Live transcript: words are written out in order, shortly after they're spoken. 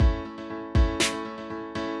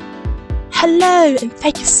Hello, and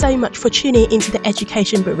thank you so much for tuning into the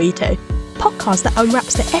Education Burrito, podcast that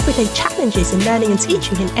unwraps the everyday challenges in learning and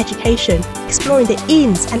teaching in education, exploring the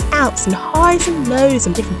ins and outs and highs and lows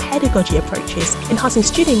and different pedagogy approaches, enhancing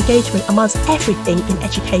student engagement amongst everything in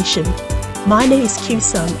education. My name is Q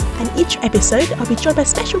Sung, and each episode I'll be joined by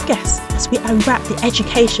special guests as we unwrap the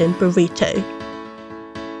Education Burrito.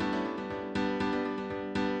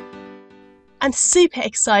 I'm super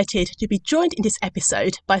excited to be joined in this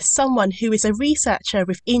episode by someone who is a researcher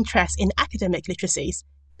with interest in academic literacies,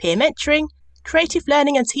 peer mentoring, creative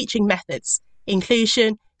learning and teaching methods,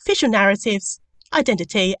 inclusion, visual narratives,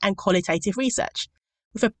 identity and qualitative research.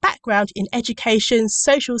 With a background in education,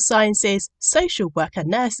 social sciences, social work and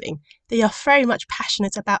nursing, they are very much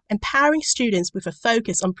passionate about empowering students with a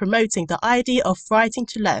focus on promoting the idea of writing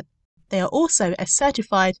to learn. They are also a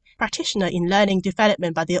certified practitioner in learning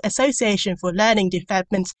development by the Association for Learning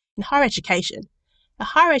Development in Higher Education, a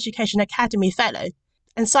Higher Education Academy Fellow,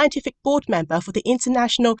 and scientific board member for the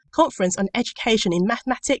International Conference on Education in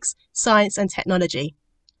Mathematics, Science and Technology.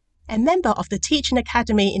 A member of the Teaching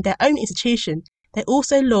Academy in their own institution, they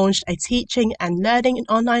also launched a teaching and learning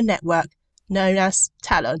online network known as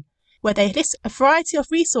Talon, where they list a variety of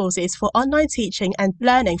resources for online teaching and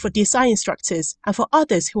learning for design instructors and for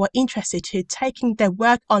others who are interested in taking their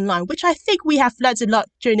work online, which I think we have learned a lot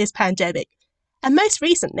during this pandemic. And most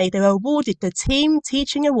recently, they were awarded the Team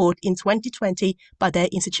Teaching Award in 2020 by their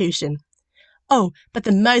institution. Oh, but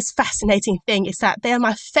the most fascinating thing is that they are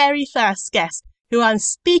my very first guest who I'm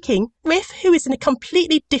speaking with, who is in a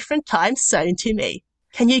completely different time zone to me.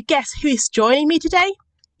 Can you guess who is joining me today?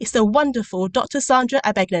 It's the wonderful Dr. Sandra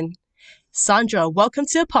Abegglen. Sandra, welcome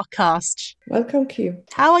to the podcast. Welcome, Q.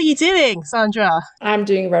 How are you doing, Sandra? I'm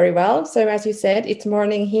doing very well. So as you said, it's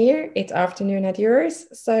morning here, it's afternoon at yours.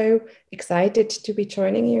 So excited to be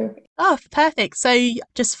joining you. Oh, perfect. So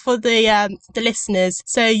just for the listeners,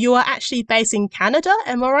 so you are actually based in Canada,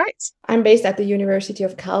 am I right? I'm based at the University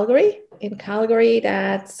of Calgary. In Calgary,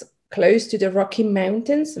 that's close to the Rocky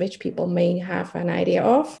Mountains, which people may have an idea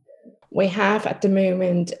of. We have at the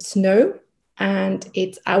moment snow. And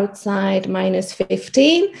it's outside minus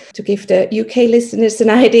 15 to give the UK listeners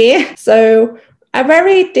an idea. So a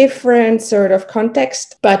very different sort of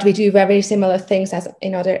context, but we do very similar things as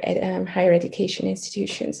in other higher education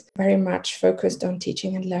institutions, very much focused on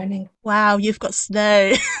teaching and learning. Wow, you've got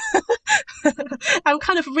snow. I'm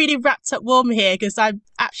kind of really wrapped up warm here because I'm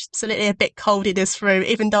absolutely a bit cold in this room,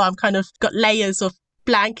 even though I'm kind of got layers of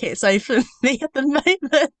blankets over me at the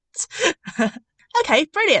moment. Okay,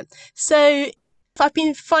 brilliant. So I've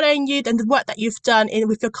been following you and the work that you've done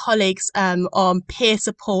with your colleagues on peer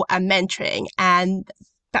support and mentoring, and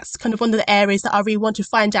that's kind of one of the areas that I really want to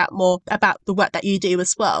find out more about the work that you do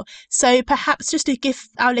as well. So perhaps just to give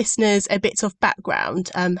our listeners a bit of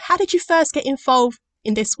background, how did you first get involved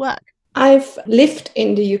in this work? I've lived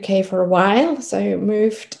in the UK for a while, so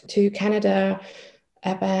moved to Canada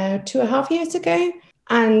about 2.5 years ago,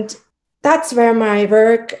 and that's where my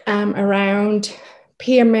work around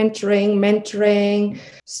peer mentoring,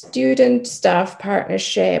 student-staff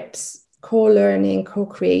partnerships, co-learning,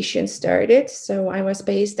 co-creation started. So I was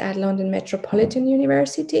based at London Metropolitan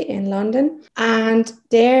University in London. And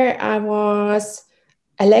there I was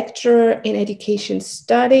a lecturer in education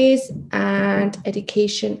studies and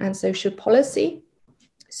education and social policy.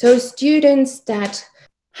 So students that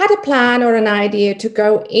had a plan or an idea to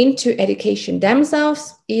go into education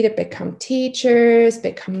themselves, either become teachers,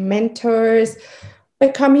 become mentors,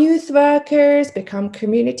 become youth workers, become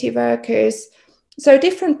community workers. So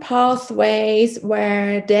different pathways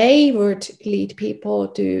where they would lead people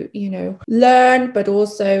to, learn, but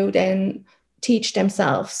also then teach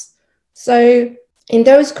themselves. So in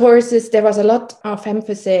those courses, there was a lot of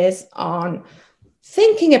emphasis on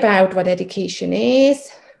thinking about what education is,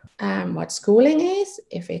 what schooling is,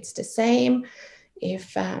 if it's the same,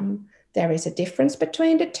 if there is a difference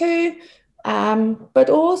between the two. But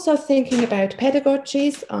also thinking about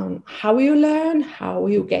pedagogies on how you learn, how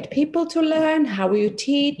you get people to learn, how you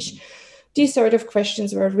teach. These sort of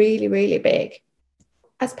questions were really, really big.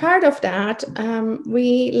 As part of that,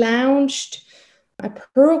 we launched a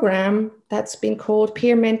program that's been called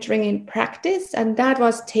Peer Mentoring in Practice, and that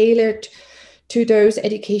was tailored to those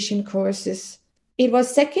education courses. It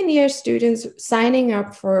was second-year students signing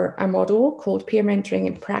up for a module called Peer Mentoring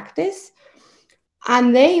in Practice.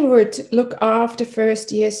 And they would look after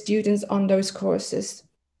first-year students on those courses.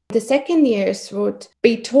 The second years would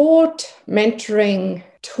be taught mentoring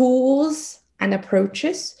tools and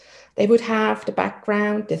approaches. They would have the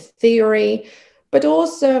background, the theory, But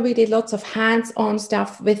also we did lots of hands-on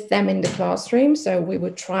stuff with them in the classroom. So we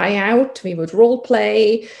would try out, we would role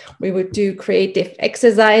play, we would do creative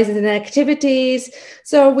exercises and activities.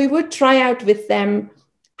 So we would try out with them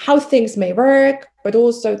how things may work, but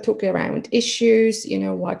also talk around issues.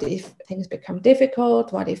 What if things become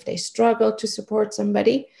difficult? What if they struggle to support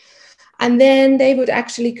somebody? And then they would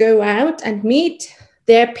actually go out and meet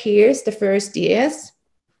their peers the first years,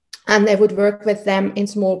 and they would work with them in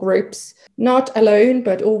small groups, not alone,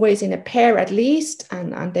 but always in a pair at least,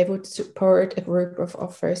 and they would support a group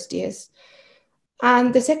of first years.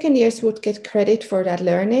 And the second years would get credit for that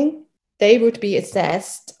learning. They would be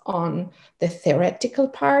assessed on the theoretical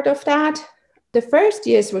part of that. The first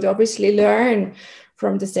years would obviously learn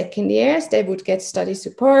from the second years. They would get study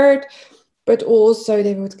support, but also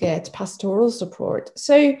they would get pastoral support.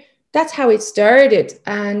 So that's how it started.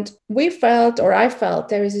 And I felt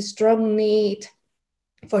there is a strong need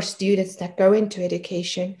for students that go into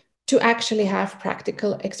education to actually have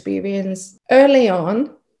practical experience early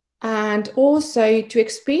on, and also to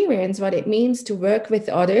experience what it means to work with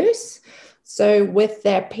others. So with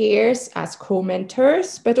their peers as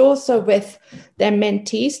co-mentors, but also with their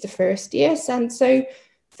mentees the first years. And so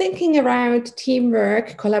thinking around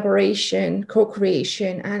teamwork, collaboration,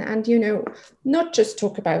 co-creation, and not just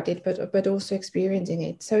talk about it, but also experiencing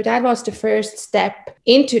it. So that was the first step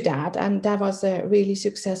into that. And that was a really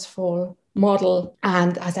successful model.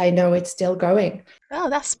 And as I know, it's still going. Oh,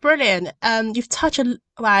 that's brilliant. You've touched on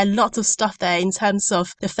a lot of stuff there in terms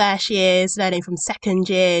of the first years, learning from second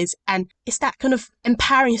years, and it's that kind of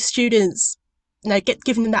empowering students,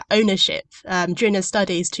 giving them that ownership during their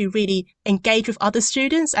studies to really engage with other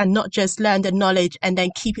students and not just learn the knowledge and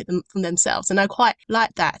then keep it from themselves. And I quite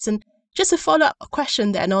like that. And just a follow-up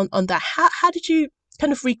question then on that, how did you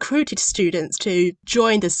kind of recruited students to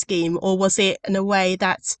join the scheme, or was it in a way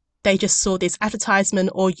that they just saw this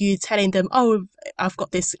advertisement, or you telling them, oh, I've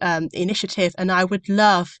got this initiative and I would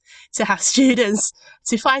love to have students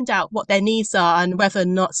to find out what their needs are and whether or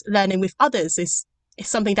not learning with others is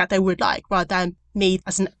something that they would like, rather than me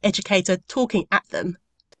as an educator talking at them?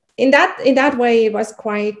 In that way, it was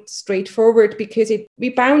quite straightforward because we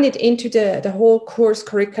bound it into the whole course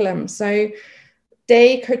curriculum. So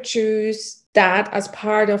they could choose that as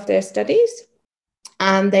part of their studies.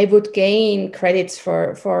 And they would gain credits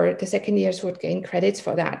for the second years would gain credits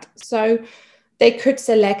for that. So they could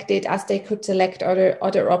select it as they could select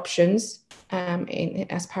other options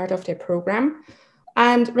as part of their program.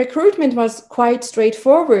 And recruitment was quite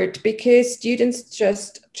straightforward because students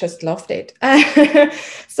just loved it.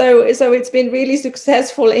 So it's been really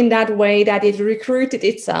successful in that way that it recruited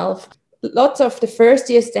itself. Lots of the first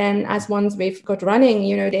years then, as ones we've got running,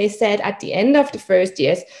 they said at the end of the first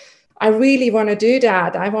years, I really want to do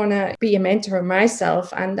that. I want to be a mentor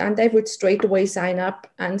myself. And they would straight away sign up.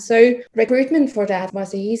 And so recruitment for that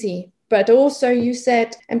was easy. But also you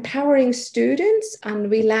said empowering students. And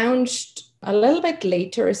we launched a little bit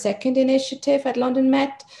later a second initiative at London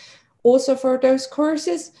Met, also for those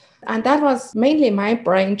courses. And that was mainly my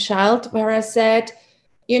brainchild, where I said,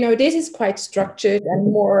 this is quite structured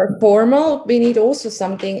and more formal. We need also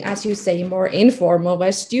something, as you say, more informal,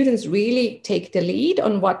 where students really take the lead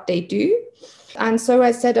on what they do. And so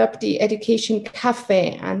I set up the Education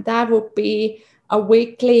Cafe, and that would be a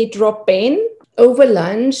weekly drop-in over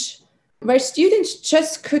lunch, where students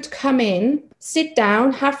just could come in, sit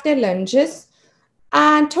down, have their lunches,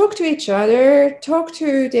 and talk to each other, talk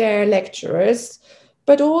to their lecturers.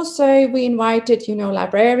 But also we invited,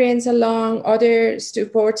 librarians along, other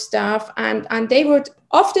support staff, and they would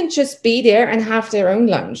often just be there and have their own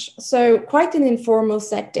lunch. So quite an informal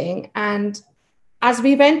setting. And as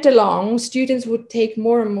we went along, students would take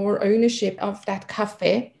more and more ownership of that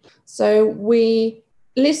cafe. So we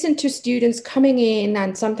listened to students coming in,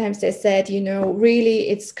 and sometimes they said, really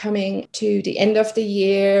it's coming to the end of the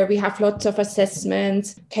year. We have lots of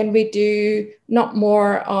assessments. Can we do not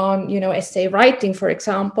more on, essay writing, for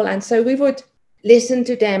example? And so we would listen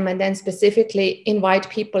to them and then specifically invite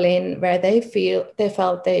people in where they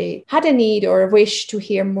felt they had a need or a wish to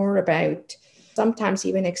hear more about. Sometimes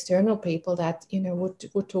even external people that,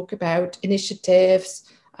 would talk about initiatives,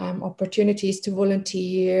 opportunities to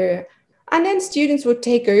volunteer. And then students would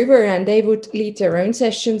take over and they would lead their own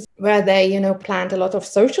sessions where they, planned a lot of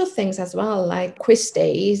social things as well, like quiz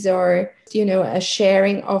days or, a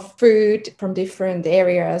sharing of food from different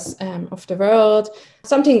areas of the world.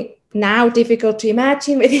 Something now difficult to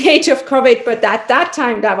imagine with the age of COVID, but at that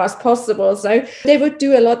time that was possible. So they would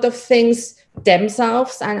do a lot of things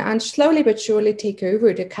themselves and slowly but surely take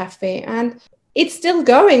over the cafe. And it's still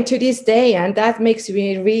going to this day, and that makes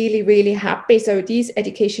me really, really happy. So these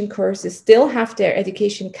education courses still have their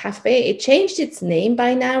education cafe. It changed its name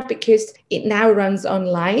by now because it now runs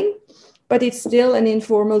online, but it's still an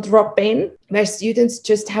informal drop-in where students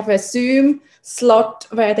just have a Zoom slot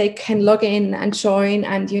where they can log in and join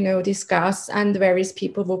and, discuss, and various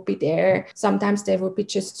people will be there. Sometimes there will be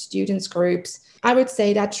just students groups. I would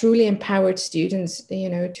say that truly empowered students,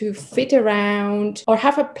 to fit around or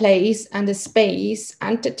have a place and a space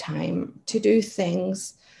and the time to do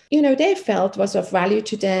things, they felt was of value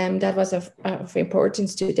to them, that was of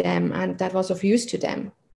importance to them, and that was of use to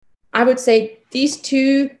them. I would say these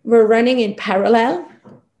two were running in parallel,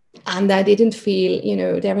 and I didn't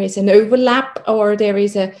feel, there is an overlap or there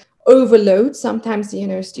is a overload. Sometimes,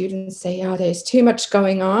 students say, oh, there's too much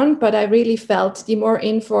going on, but I really felt the more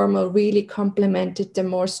informal really complemented the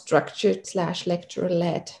more structured /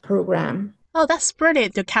 lecturer-led program. Oh, that's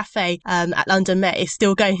brilliant. Your cafe at London Met is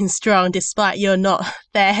still going strong despite you're not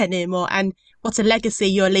there anymore, and what a legacy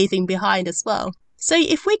you're leaving behind as well. So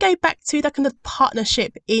if we go back to that kind of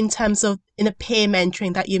partnership in terms of in a peer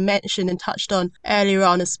mentoring that you mentioned and touched on earlier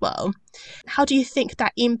on as well, how do you think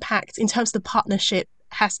that impact in terms of the partnership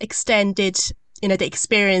has extended, the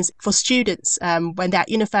experience for students when they're at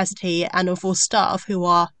university and for staff who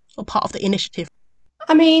are part of the initiative?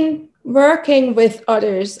 I mean, working with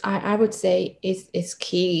others, I would say is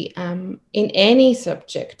key in any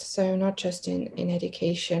subject. So not just in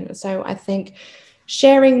education. So I think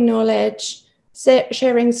sharing knowledge,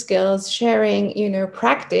 sharing skills, sharing,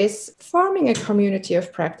 practice, forming a community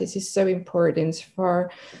of practice is so important for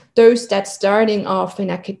those that starting off in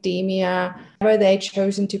academia, where they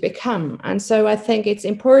chosen to become. And so I think it's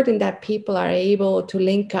important that people are able to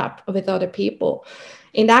link up with other people.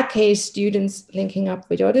 In that case, students linking up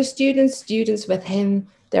with other students within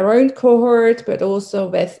their own cohort, but also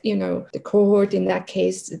with, the cohort, in that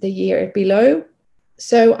case, the year below.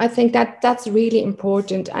 So I think that that's really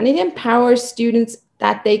important, and it empowers students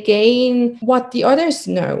that they gain what the others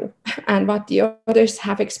know and what the others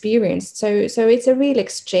have experienced. So it's a real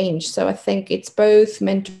exchange. So I think it's both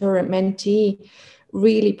mentor and mentee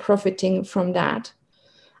really profiting from that.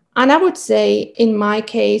 And I would say in my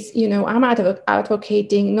case, I'm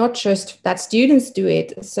advocating not just that students do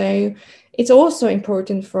it. So it's also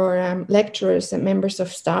important for lecturers and members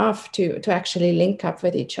of staff to actually link up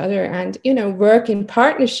with each other and, work in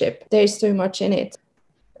partnership. There's so much in it,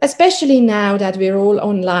 especially now that we're all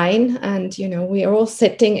online and, we are all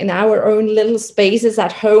sitting in our own little spaces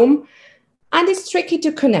at home. And it's tricky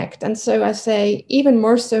to connect. And so I say, even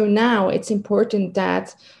more so now, it's important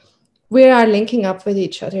that we are linking up with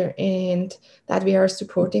each other and that we are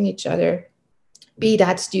supporting each other, be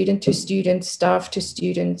that student to student, staff to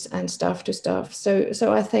students, and staff to staff.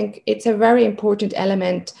 So I think it's a very important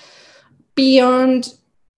element beyond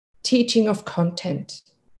teaching of content.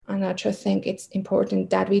 And I just think it's important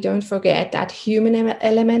that we don't forget that human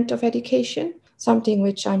element of education, something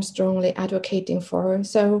which I'm strongly advocating for.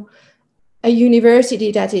 So a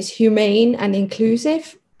university that is humane and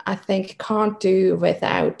inclusive, I think, can't do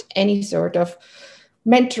without any sort of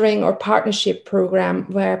mentoring or partnership program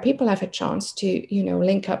where people have a chance to,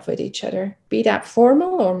 link up with each other, be that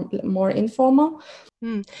formal or more informal.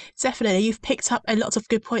 Definitely. You've picked up a lot of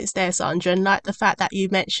good points there, Sandra, and like the fact that you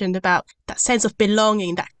mentioned about that sense of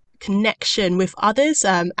belonging, that connection with others,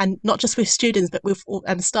 and not just with students, but with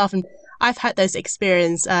staff. And I've had those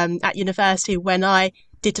experiences at university when I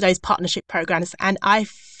did those partnership programs, and I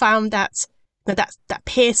found that that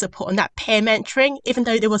peer support and that peer mentoring, even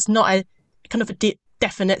though there was not a kind of a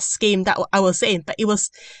definite scheme that I was in, but it was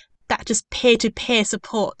that just peer-to-peer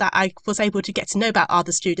support that I was able to get to know about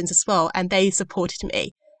other students as well, and they supported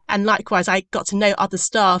me. And likewise, I got to know other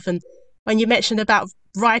staff. And when you mentioned about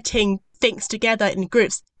writing things together in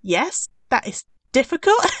groups, yes, that is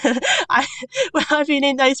difficult. I've been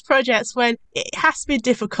in those projects when it has been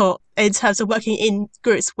difficult in terms of working in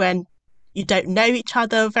groups when you don't know each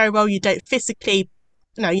other very well, you don't physically,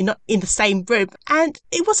 you're not in the same room. And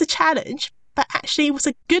it was a challenge, but actually it was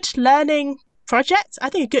a good learning project. I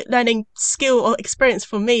think a good learning skill or experience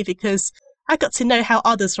for me, because I got to know how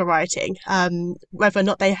others were writing, whether or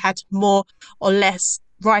not they had more or less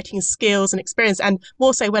writing skills and experience. And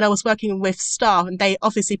more so when I was working with staff, and they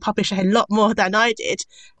obviously publish a lot more than I did.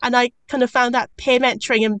 And I kind of found that peer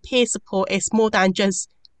mentoring and peer support is more than just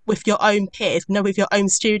with your own peers, with your own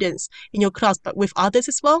students in your class, but with others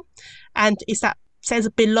as well. And it's that sense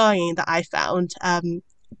of belonging that I found,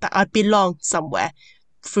 that I belong somewhere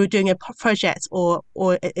through doing a project or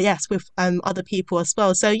yes, with other people as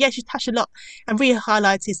well. So yes, you touched a lot and really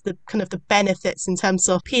highlighted the kind of the benefits in terms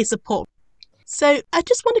of peer support. So I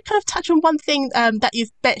just want to kind of touch on one thing that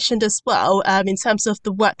you've mentioned as well in terms of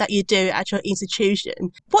the work that you do at your institution.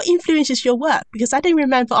 What influences your work? Because I didn't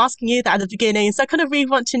remember asking you that at the beginning. So I kind of really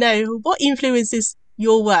want to know what influences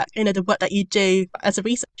your work, the work that you do as a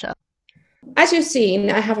researcher. As you've seen,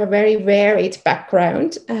 I have a very varied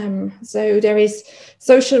background. So there is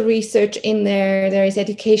social research in there is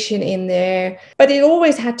education in there, but it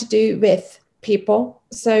always had to do with people.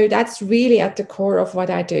 So that's really at the core of what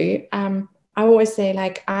I do. I always say,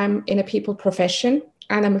 like, I'm in a people profession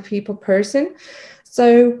and I'm a people person.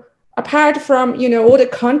 So apart from, all the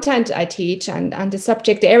content I teach and the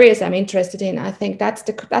subject areas I'm interested in, I think that's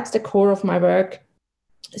the core of my work.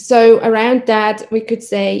 So around that, we could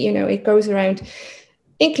say, it goes around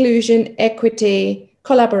inclusion, equity,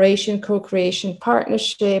 collaboration, co-creation,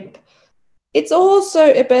 partnership. It's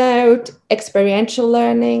also about experiential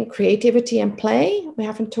learning, creativity, and play. We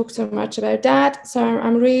haven't talked so much about that. So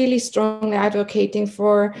I'm really strongly advocating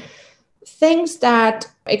for things that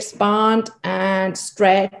expand and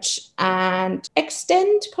stretch and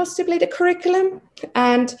extend possibly the curriculum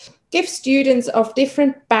and give students of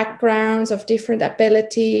different backgrounds, of different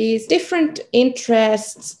abilities, different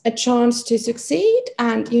interests a chance to succeed.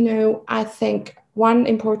 And, I think one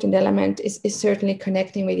important element is certainly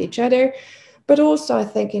connecting with each other. But also, I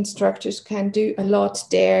think instructors can do a lot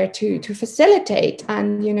there to facilitate.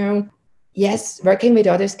 And, yes, working with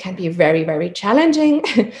others can be very, very challenging.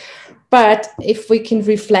 But if we can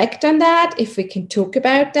reflect on that, if we can talk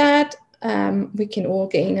about that, we can all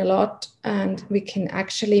gain a lot and we can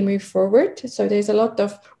actually move forward. So there's a lot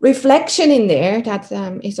of reflection in there that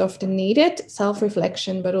is often needed,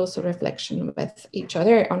 self-reflection, but also reflection with each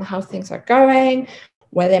other on how things are going,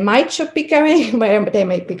 where they should be going, where they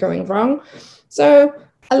might be going wrong. So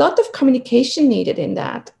a lot of communication needed in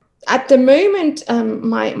that. At the moment,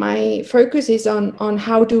 my focus is on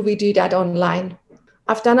how do we do that online.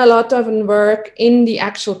 I've done a lot of work in the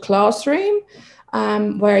actual classroom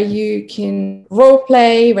where you can role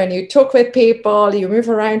play, when you talk with people, you move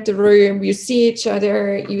around the room, you see each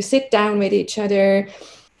other, you sit down with each other.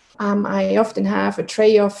 I often have a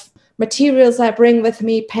tray of materials I bring with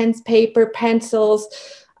me, pens, paper, pencils,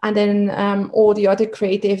 and then all the other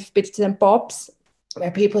creative bits and bobs where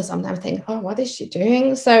people sometimes think, oh, what is she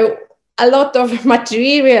doing? So a lot of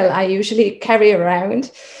material I usually carry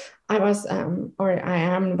around. I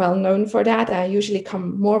am well known for that. I usually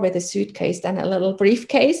come more with a suitcase than a little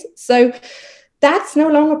briefcase. So that's no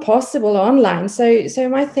longer possible online. So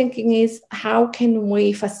my thinking is, how can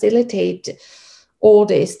we facilitate all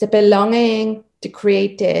this, the belonging, the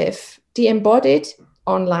creative, the embodied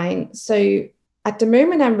online? So at the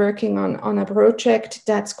moment, I'm working on a project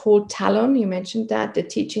that's called Talon. You mentioned that, the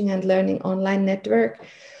Teaching and Learning Online Network,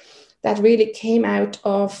 that really came out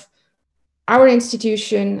of our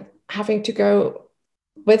institution having to go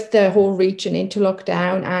with the whole region into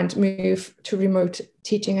lockdown and move to remote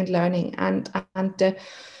teaching and learning, and the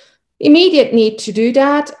immediate need to do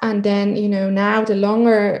that. And then, now the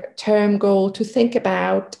longer term goal to think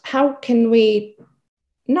about how can we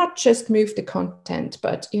not just move the content,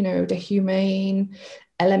 but, the humane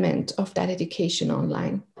element of that education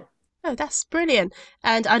online. Oh, that's brilliant.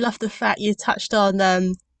 And I love the fact you touched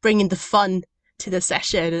on bringing the fun to the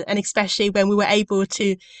session, and especially when we were able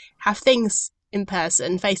to have things in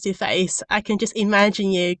person, face to face. I can just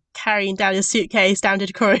imagine you carrying down your suitcase down to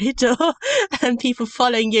the corridor and people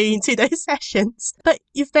following you into those sessions. But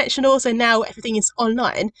you've mentioned also now everything is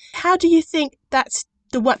online. How do you think that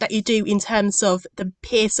the work that you do in terms of the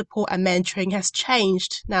peer support and mentoring has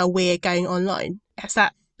changed now we're going online? Has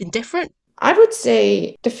that been different? I would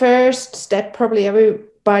say the first step probably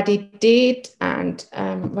everybody did and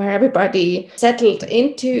where everybody settled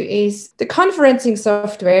into is the conferencing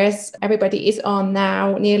softwares everybody is on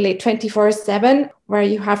now nearly 24/7, where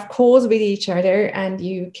you have calls with each other and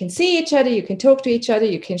you can see each other, you can talk to each other,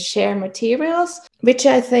 you can share materials, which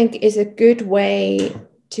I think is a good way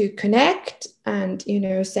to connect and,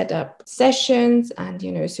 set up sessions and,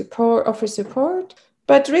 offer support.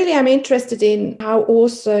 But really, I'm interested in how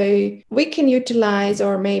also we can utilize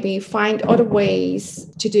or maybe find other ways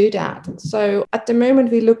to do that. So at the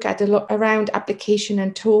moment, we look at a lot around application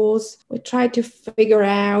and tools. We try to figure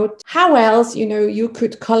out how else, you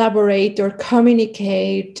could collaborate or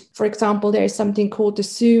communicate. For example, there's something called the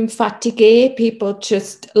Zoom fatigue. People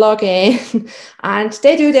just log in and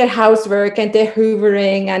they do their housework and they're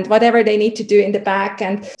hoovering and whatever they need to do in the back.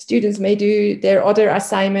 And students may do their other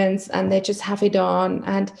assignments and they just have it on.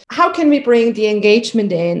 And how can we bring the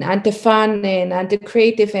engagement in and the fun in and the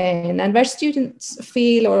creative in, and where students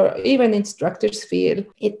feel or even instructors feel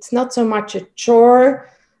it's not so much a chore,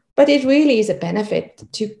 But it really is a benefit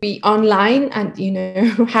to be online and,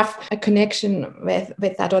 have a connection with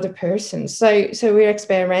that other person. So we're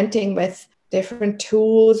experimenting with different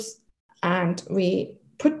tools, and we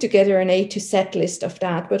put together an A to Z list of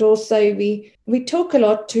that. But also we talk a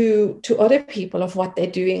lot to other people of what they're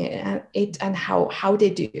doing and how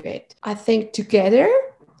they do it. I think together,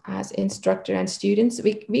 as instructor and students,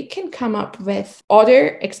 we can come up with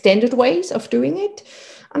other extended ways of doing it.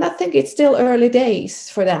 And I think it's still early days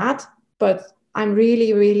for that, but I'm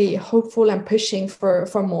really, really hopeful and pushing for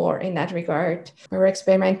more in that regard. We're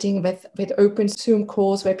experimenting with open Zoom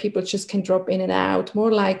calls where people just can drop in and out,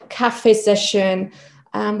 more like cafe session,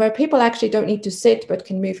 where people actually don't need to sit but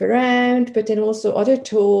can move around. But then also other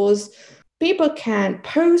tools, people can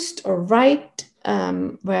post or write,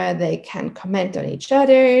 where they can comment on each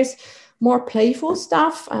other's, more playful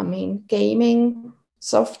stuff. I mean, gaming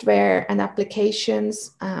software and applications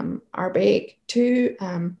are big too.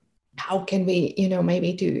 How can we,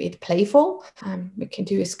 maybe do it playful? We can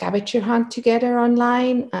do a scavenger hunt together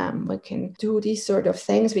online. We can do these sort of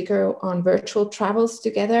things. We go on virtual travels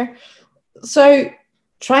together. So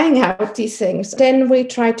trying out these things. Then we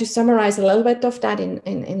try to summarize a little bit of that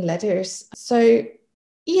in letters. So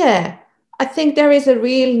yeah, I think there is a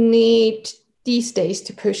real need these days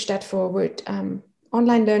to push that forward.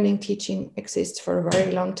 Online learning teaching exists for a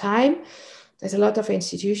very long time. There's a lot of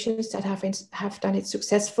institutions that have done it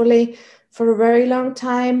successfully for a very long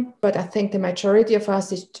time, but I think the majority of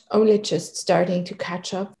us is only just starting to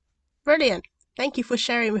catch up. Brilliant. Thank you for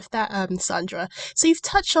sharing with that, Sandra. So you've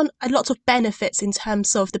touched on a lot of benefits in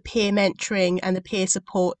terms of the peer mentoring and the peer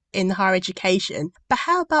support in higher education. But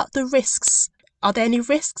how about the risks? Are there any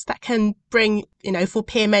risks that can bring, for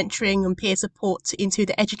peer mentoring and peer support into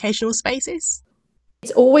the educational spaces?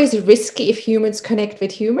 It's always risky if humans connect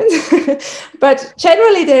with humans, but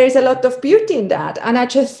generally there is a lot of beauty in that. And I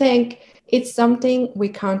just think it's something we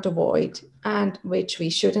can't avoid and which we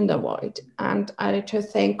shouldn't avoid. And I just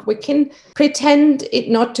think we can pretend it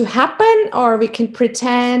not to happen, or we can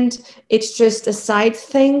pretend it's just a side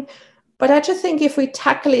thing. But I just think if we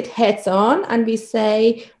tackle it heads on and we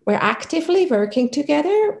say we're actively working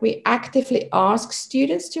together, we actively ask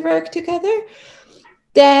students to work together,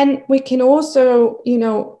 then we can also,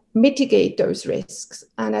 mitigate those risks.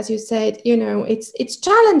 And as you said, it's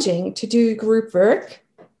challenging to do group work.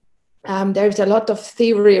 There's a lot of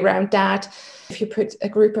theory around that. If you put a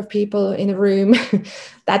group of people in a room,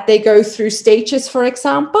 that they go through stages, for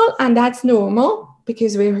example, and that's normal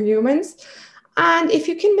because we're humans. And if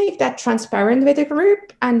you can make that transparent with a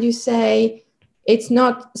group and you say it's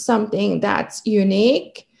not something that's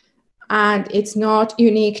unique, and it's not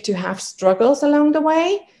unique to have struggles along the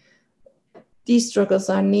way. These struggles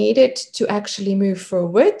are needed to actually move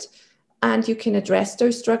forward, and you can address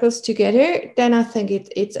those struggles together. Then I think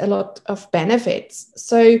it's a lot of benefits.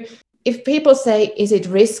 So if people say, is it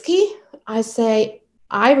risky? I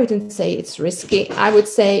wouldn't say it's risky. I would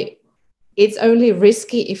say it's only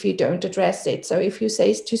risky if you don't address it. So if you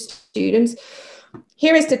say to students,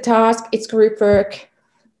 here is the task, it's group work,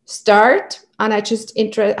 start, and I just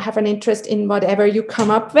have an interest in whatever you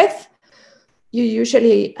come up with, you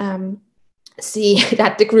usually see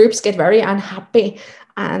that the groups get very unhappy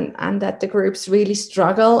and that the groups really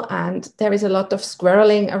struggle, and there is a lot of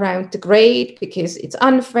squirreling around the grade because it's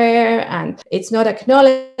unfair and it's not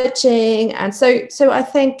acknowledging. And so I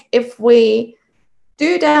think if we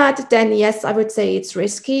do that, then yes, I would say it's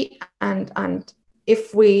risky. And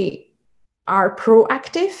if we are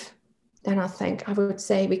proactive, then I think I would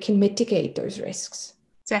say we can mitigate those risks.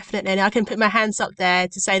 Definitely. And I can put my hands up there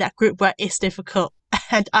to say that group work is difficult.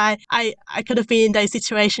 And I could have been in those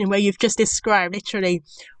situations where you've just described, literally,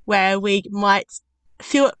 where we might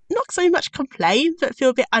feel not so much complain, but feel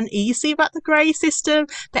a bit uneasy about the grade system.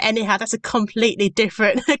 But anyhow, that's a completely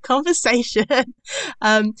different conversation.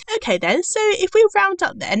 Okay, then. So if we round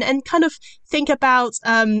up then and kind of think about,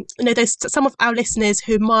 there's some of our listeners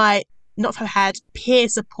who might not have had peer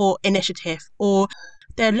support initiative, or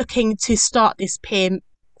they're looking to start this peer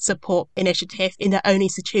support initiative in their own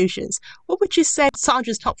institutions. What would you say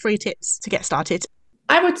Sandra's top 3 tips to get started?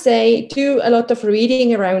 I would say do a lot of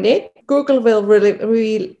reading around it. Google will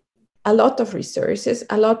really a lot of resources,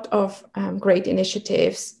 a lot of great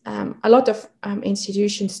initiatives. A lot of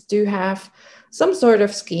institutions do have some sort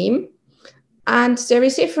of scheme, and there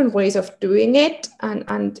is different ways of doing it,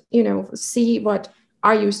 and see what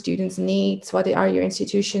are your students' needs, what are your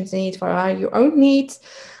institutions' needs, what are your own needs,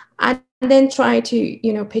 and then try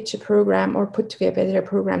to pitch a program or put together a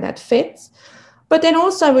program that fits. But then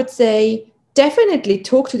also I would say definitely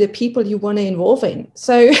talk to the people you want to involve in.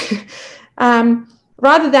 So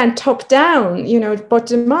rather than top down,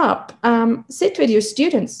 bottom up, sit with your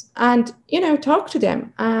students and, talk to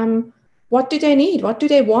them. What do they need? What do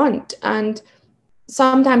they want? And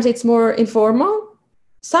sometimes it's more informal.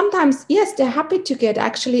 Sometimes, yes, they're happy to get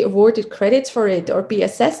actually awarded credits for it or be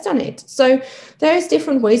assessed on it. So there's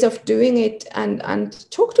different ways of doing it, and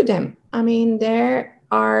talk to them. I mean, there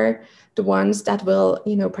are the ones that will,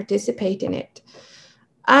 participate in it.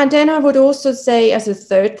 And then I would also say, as a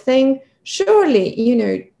third thing,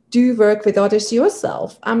 surely, do work with others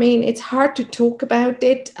yourself. I mean, it's hard to talk about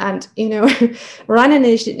it and, run an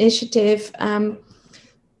initiative.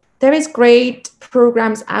 There is great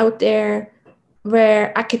programs out there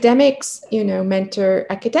where academics, mentor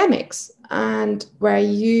academics, and where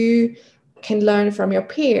you can learn from your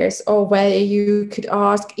peers, or where you could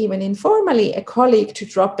ask, even informally, a colleague to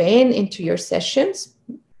drop into your sessions,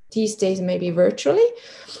 these days maybe virtually,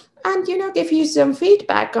 and give you some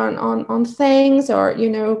feedback on things, or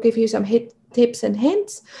give you some tips and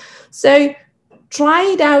hints. So try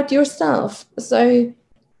it out yourself. So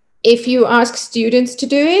if you ask students to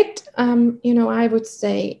do it, I would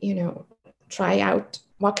say, try out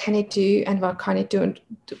what can it do and what can it do and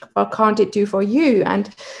what can't it do for you,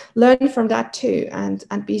 and learn from that too, and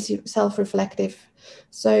be self-reflective.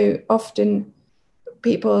 So often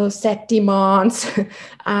people set demands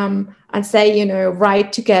and say,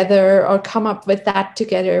 write together or come up with that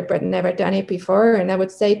together, but never done it before. And I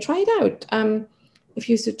would say, try it out. If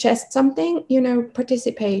you suggest something,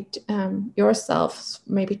 participate yourself,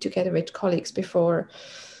 maybe together with colleagues, before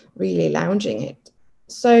really launching it.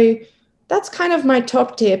 So that's kind of my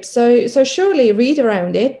top tip. So surely read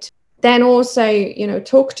around it. Then also,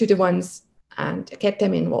 talk to the ones and get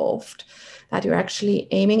them involved that you're actually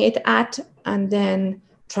aiming it at, and then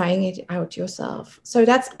trying it out yourself. So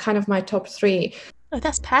that's kind of my top 3. Oh,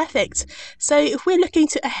 that's perfect. So if we're looking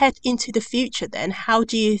ahead into the future, then how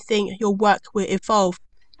do you think your work will evolve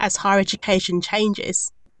as higher education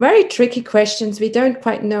changes? Very tricky questions. We don't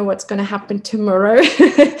quite know what's going to happen tomorrow.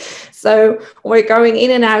 So we're going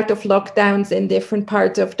in and out of lockdowns in different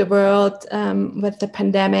parts of the world with the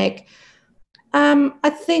pandemic. I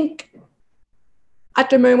think at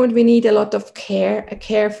the moment we need a lot of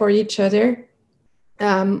care for each other,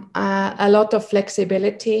 a lot of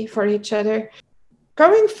flexibility for each other.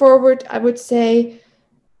 Going forward, I would say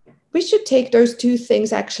we should take those 2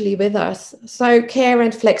 things actually with us. So care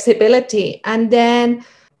and flexibility. And then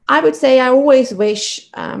I would say I always wish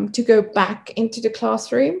to go back into the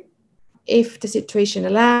classroom if the situation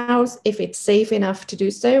allows, if it's safe enough to do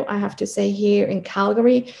so. I have to say, here in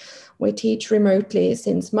Calgary, we teach remotely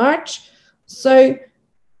since March. So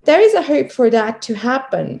there is a hope for that to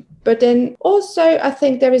happen. But then also, I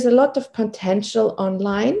think there is a lot of potential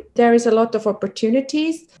online. There is a lot of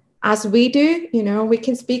opportunities, as we do. We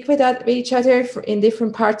can speak with each other in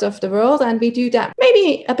different parts of the world, and we do that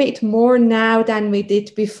maybe a bit more now than we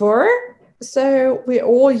did before. So we're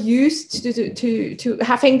all used to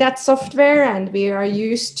having that software, and we are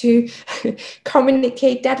used to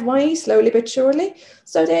communicate that way, slowly but surely.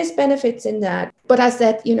 So there's benefits in that. But as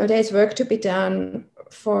said, there's work to be done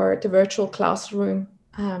for the virtual classroom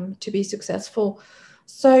to be successful.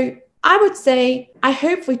 So I would say, I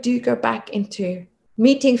hope we do go back into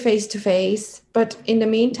meeting face to face. But in the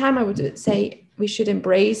meantime, I would say we should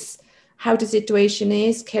embrace how the situation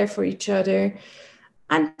is, care for each other,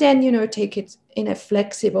 and then, take it in a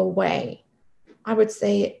flexible way. I would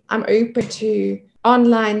say I'm open to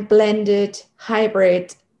online, blended,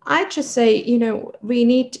 hybrid. I just say, we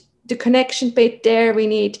need the connection bit there. We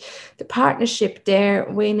need the partnership there.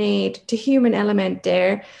 We need the human element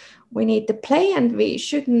there. We need the play, and we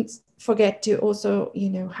shouldn't forget to also,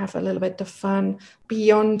 have a little bit of fun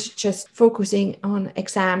beyond just focusing on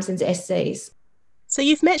exams and essays. So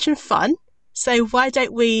you've mentioned fun. So why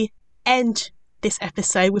don't we end this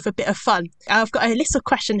episode with a bit of fun? I've got a list of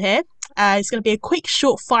questions here. It's going to be a quick,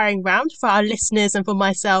 short firing round for our listeners and for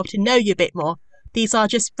myself to know you a bit more. These are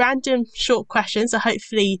just random short questions, so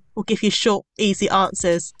hopefully we'll give you short, easy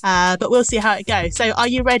answers. But we'll see how it goes. So are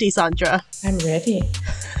you ready, Sandra? I'm ready.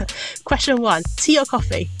 Question 1, tea or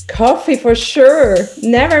coffee? Coffee for sure.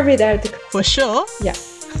 Never without it. For sure? Yeah.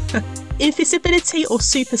 Invisibility or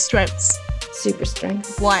super strengths? Super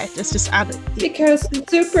strength. Why? Let's just add it. Because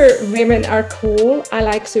super women are cool. I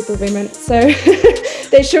like super women. So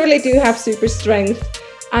they surely do have super strength.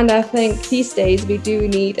 And I think these days we do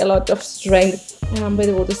need a lot of strength with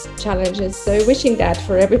all the challenges. So wishing that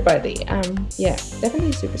for everybody. Yeah,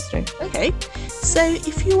 definitely super strength. Okay. So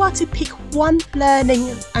if you are to pick one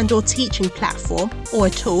learning and or teaching platform or a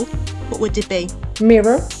tool, what would it be?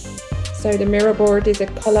 Miro. So the Miro board is a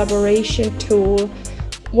collaboration tool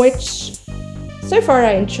which so far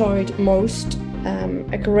I enjoyed most.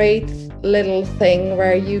 A great little thing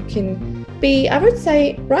where you can be, I would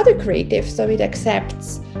say, rather creative. So it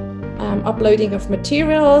accepts uploading of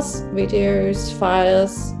materials, videos,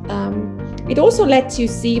 files. It also lets you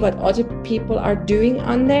see what other people are doing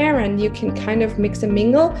on there, and you can kind of mix and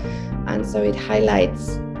mingle. And so it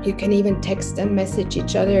highlights, you can even text and message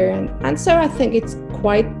each other. And so I think it's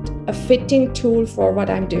quite a fitting tool for what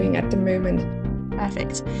I'm doing at the moment.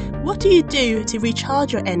 Perfect. What do you do to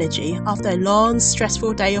recharge your energy after a long,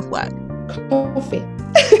 stressful day of work? Coffee.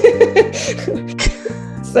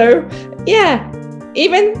 So, yeah,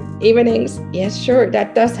 even evenings, yes, sure,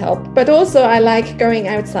 that does help. But also I like going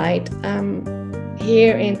outside.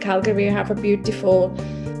 Here in Calgary, we have a beautiful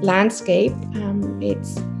landscape.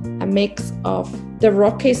 It's a mix of the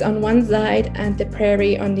Rockies on one side and the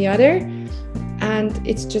prairie on the other. And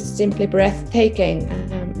it's just simply breathtaking.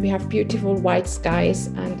 We have beautiful white skies,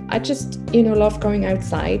 and I just, love going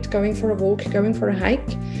outside, going for a walk, going for a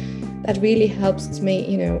hike. That really helps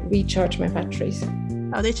me, recharge my batteries.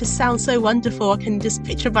 Oh, this just sounds so wonderful. I can just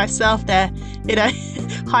picture myself there,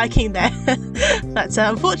 hiking there. But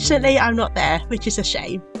unfortunately, I'm not there, which is a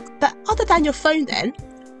shame. But other than your phone then,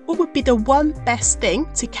 what would be the one best thing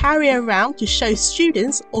to carry around to show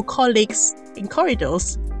students or colleagues in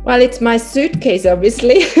corridors? Well, it's my suitcase,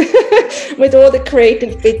 obviously, with all the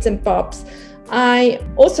creative bits and bobs. I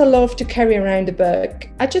also love to carry around a book.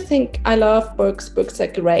 I just think I love books. Books are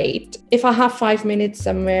great. If I have 5 minutes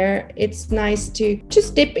somewhere, it's nice to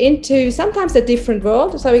just dip into sometimes a different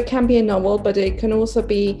world. So it can be a novel, but it can also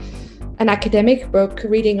be an academic book,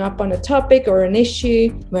 reading up on a topic or an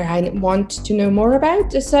issue where I want to know more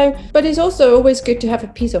about. So, but it's also always good to have a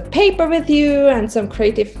piece of paper with you and some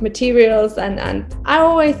creative materials. And I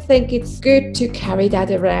always think it's good to carry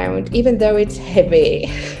that around, even though it's heavy.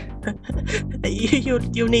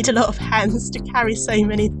 You'll need a lot of hands to carry so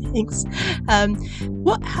many things. How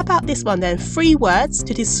about this one then? 3 words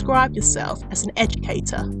to describe yourself as an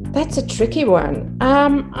educator. That's a tricky one.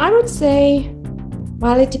 I would say,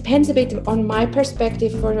 well, it depends a bit on my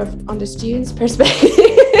perspective or on the student's perspective.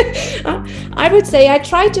 I would say I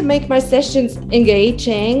try to make my sessions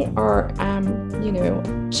engaging or,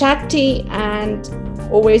 chatty and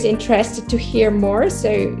always interested to hear more.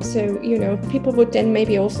 So people would then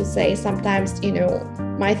maybe also say sometimes,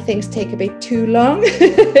 my things take a bit too long.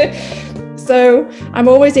 So I'm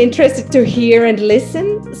always interested to hear and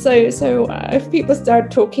listen. So if people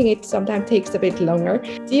start talking, it sometimes takes a bit longer.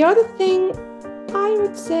 The other thing I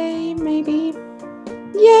would say maybe,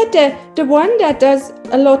 the one that does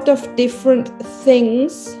a lot of different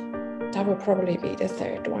things, that would probably be the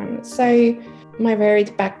third one. So my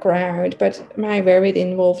varied background, but my varied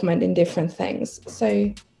involvement in different things.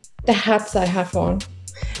 So the hats I have on.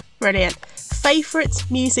 Brilliant. Favourite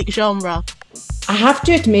music genre? I have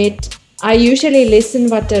to admit, I usually listen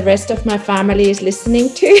what the rest of my family is listening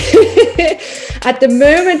to. At the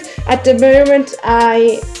moment,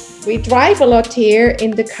 we drive a lot here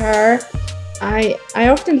in the car. I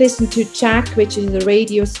often listen to Jack, which is a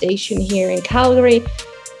radio station here in Calgary,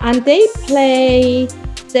 and they play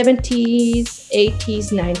 70s,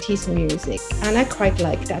 80s, 90s music, and I quite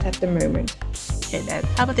like that at the moment. Okay then,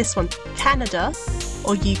 how about this one? Canada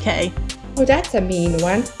or UK? Oh, that's a mean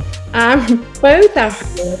one. Both are.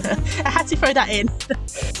 I had to throw that in.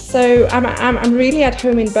 So I'm really at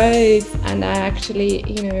home in both, and I actually,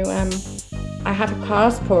 I have a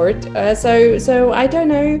passport. So I don't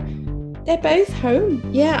know. They're both home.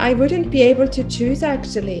 Yeah, I wouldn't be able to choose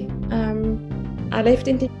actually. I lived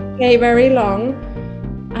in the UK very long,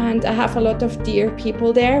 and I have a lot of dear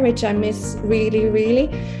people there, which I miss really, really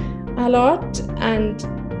a lot. And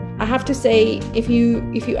I have to say, if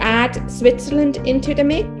you add Switzerland into the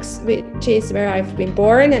mix, which is where I've been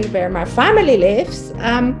born and where my family lives,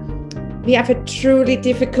 we have a truly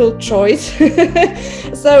difficult choice.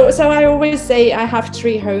 So I always say I have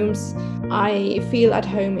 3 homes. I feel at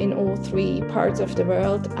home in all 3 parts of the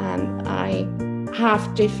world, and I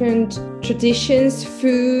have different traditions,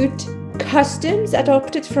 food, customs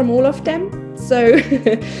adopted from all of them. So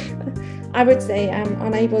I would say I'm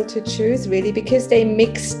unable to choose really, because they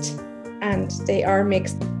are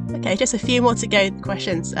mixed. Okay, just a few more to go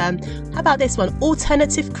questions. How about this one?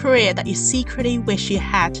 Alternative career that you secretly wish you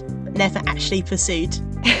had but never actually pursued?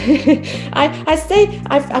 I say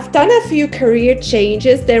I've done a few career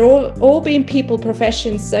changes. They're all been people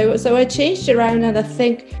professions. So I changed around, and I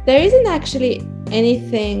think there isn't actually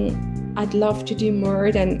anything I'd love to do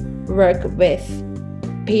more than work with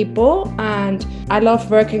people. And I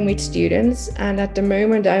love working with students. And at the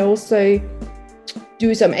moment, I also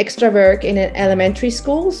do some extra work in an elementary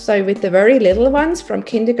school, so with the very little ones from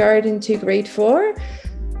kindergarten to grade 4.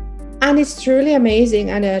 And it's truly amazing,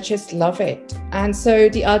 and I just love it. And so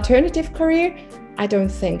the alternative career, I don't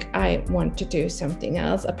think I want to do something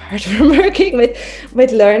else apart from working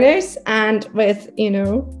with learners and with,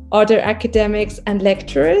 other academics and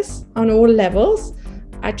lecturers on all levels.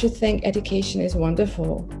 I just think education is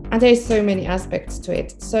wonderful, and there's so many aspects to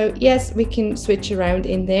it. So yes, we can switch around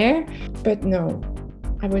in there, but no,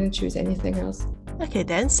 I wouldn't choose anything else. Okay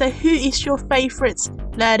then, so who is your favourite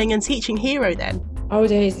learning and teaching hero then? Oh,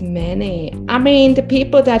 there's many. I mean, the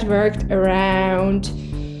people that worked around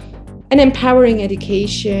an empowering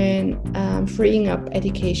education, freeing up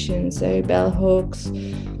education, so bell hooks,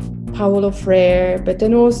 Paulo Freire, but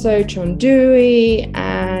then also John Dewey,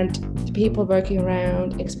 and the people working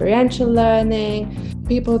around experiential learning,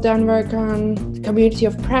 people that work on the community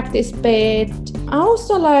of practice bit. I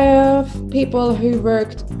also love people who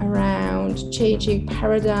worked around changing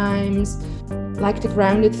paradigms, like the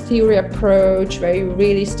grounded theory approach, where you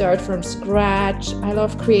really start from scratch. I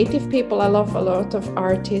love creative people. I love a lot of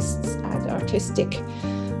artists and artistic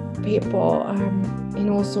people in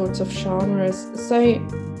all sorts of genres. So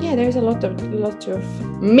yeah, there's a lot of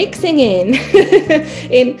mixing in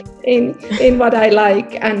in what I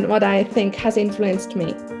like and what I think has influenced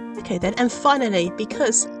me. Okay then, and finally,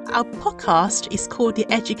 because our podcast is called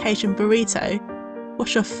The Education Burrito,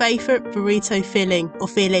 what's your favourite burrito filling or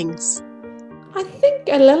fillings? I think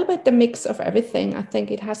a little bit the mix of everything. I think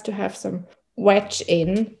it has to have some wedge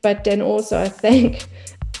in, but then also I think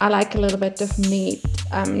I like a little bit of meat.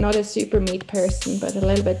 I'm not a super meat person, but a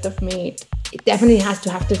little bit of meat. It definitely has to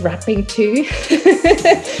have the wrapping too.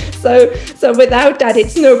 So without that,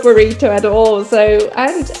 it's no burrito at all.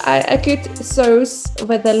 And a good sauce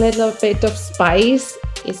with a little bit of spice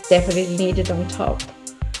is definitely needed on top.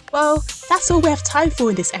 Well, that's all we have time for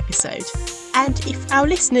in this episode. And if our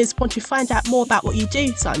listeners want to find out more about what you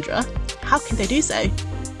do, Sandra, how can they do so?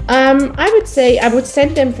 I would say I would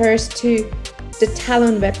send them first to the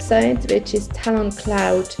Talon website, which is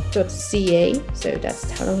taloncloud.ca. So that's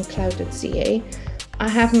taloncloud.ca. I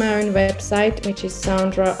have my own website, which is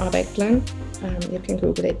Sandra Abegglen. You can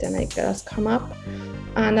Google it and it does come up.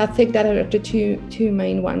 And I think that are the two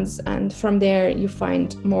main ones. And from there, you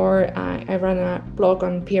find more. I run a blog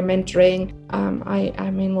on peer mentoring.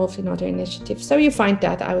 I'm involved in other initiatives. So you find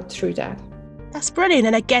that out through that. That's brilliant.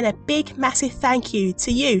 And again, a big, massive thank you to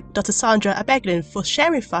you, Dr. Sandra Abegglen, for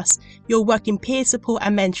sharing with us your work in peer support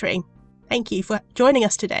and mentoring. Thank you for joining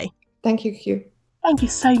us today. Thank you, Q. Thank you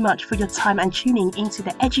so much for your time and tuning into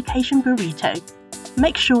the Education Burrito.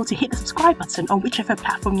 Make sure to hit the subscribe button on whichever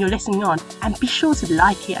platform you're listening on, and be sure to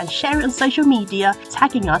like it and share it on social media,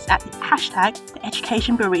 tagging us at the hashtag The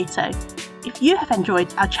Education Burrito. If you have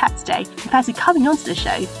enjoyed our chat today and fancy coming onto the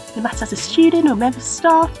show, no matter as a student or member of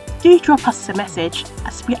staff, do drop us a message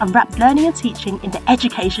as we unwrap learning and teaching in the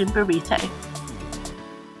Education Burrito.